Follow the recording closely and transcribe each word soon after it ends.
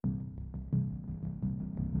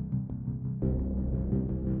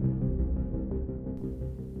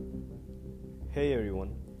Hey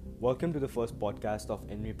everyone, welcome to the first podcast of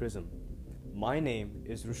Envy Prism. My name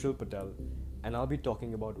is Rushil Patel, and I'll be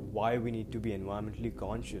talking about why we need to be environmentally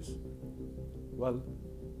conscious. Well,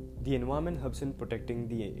 the environment helps in protecting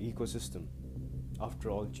the ecosystem. After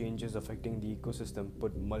all, changes affecting the ecosystem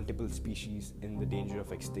put multiple species in the danger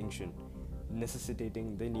of extinction,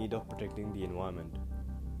 necessitating the need of protecting the environment.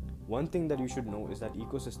 One thing that you should know is that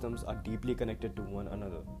ecosystems are deeply connected to one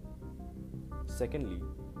another. Secondly,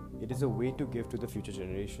 it is a way to give to the future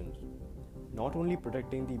generations. Not only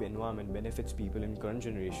protecting the environment benefits people in current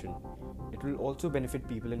generation, it will also benefit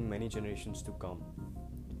people in many generations to come.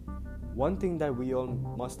 One thing that we all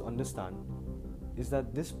must understand is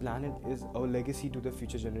that this planet is our legacy to the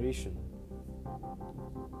future generation.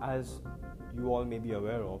 As you all may be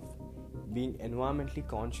aware of, being environmentally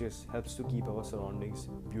conscious helps to keep our surroundings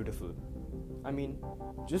beautiful. I mean,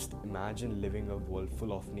 just imagine living a world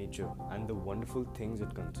full of nature and the wonderful things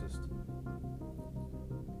it consists.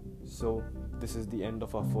 So, this is the end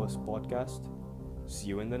of our first podcast. See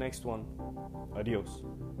you in the next one. Adios.